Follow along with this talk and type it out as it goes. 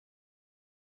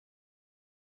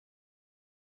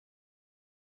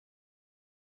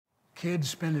kids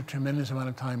spend a tremendous amount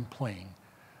of time playing.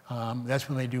 That's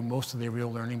when they do most of their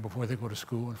real learning before they go to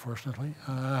school, unfortunately.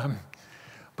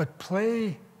 But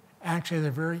play actually has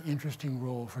a very interesting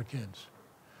role for kids.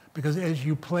 Because as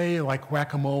you play like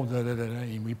whack-a-mole,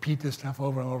 you repeat this stuff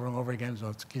over and over and over again, as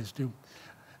what kids do,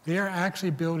 they are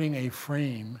actually building a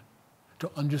frame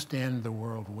to understand the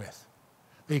world with.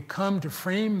 They come to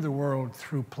frame the world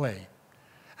through play.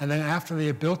 And then after they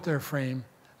have built their frame,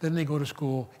 then they go to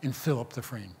school and fill up the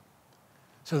frame.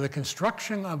 So the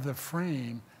construction of the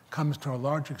frame comes to a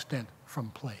large extent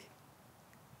from play.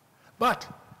 But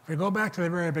if we go back to the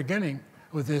very beginning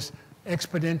with this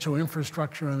exponential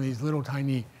infrastructure and these little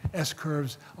tiny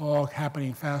S-curves all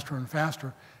happening faster and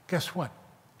faster, guess what?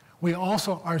 We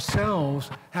also ourselves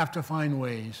have to find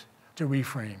ways to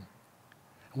reframe.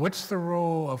 What's the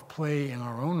role of play in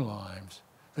our own lives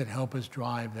that help us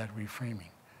drive that reframing?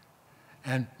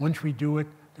 And once we do it,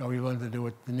 are we willing to do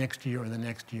it the next year and the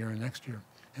next year and next year?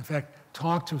 In fact,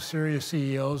 talk to serious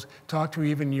CEOs, talk to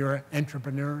even your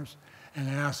entrepreneurs, and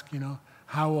ask,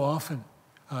 how often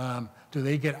do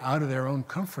they get out of their own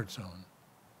comfort zone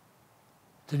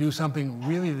to do something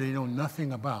really they know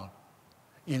nothing about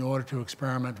in order to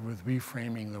experiment with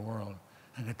reframing the world?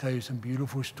 And I can tell you some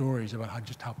beautiful stories about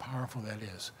just how powerful that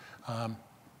is. But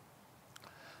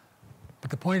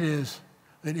the point is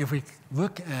that if we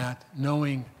look at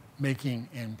knowing, making,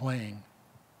 and playing,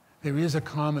 there is a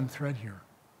common thread here,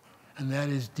 and that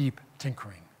is deep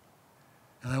tinkering.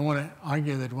 And I want to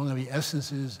argue that one of the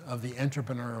essences of the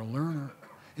entrepreneurial learner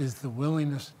is the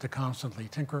willingness to constantly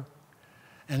tinker.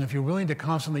 And if you're willing to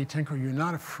constantly tinker, you're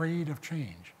not afraid of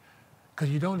change, because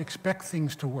you don't expect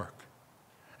things to work.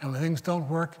 And when things don't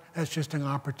work, that's just an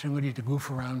opportunity to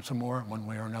goof around some more one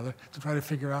way or another to try to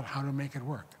figure out how to make it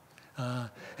work.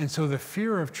 And so the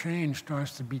fear of change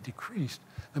starts to be decreased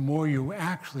the more you're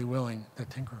actually willing to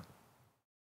tinker.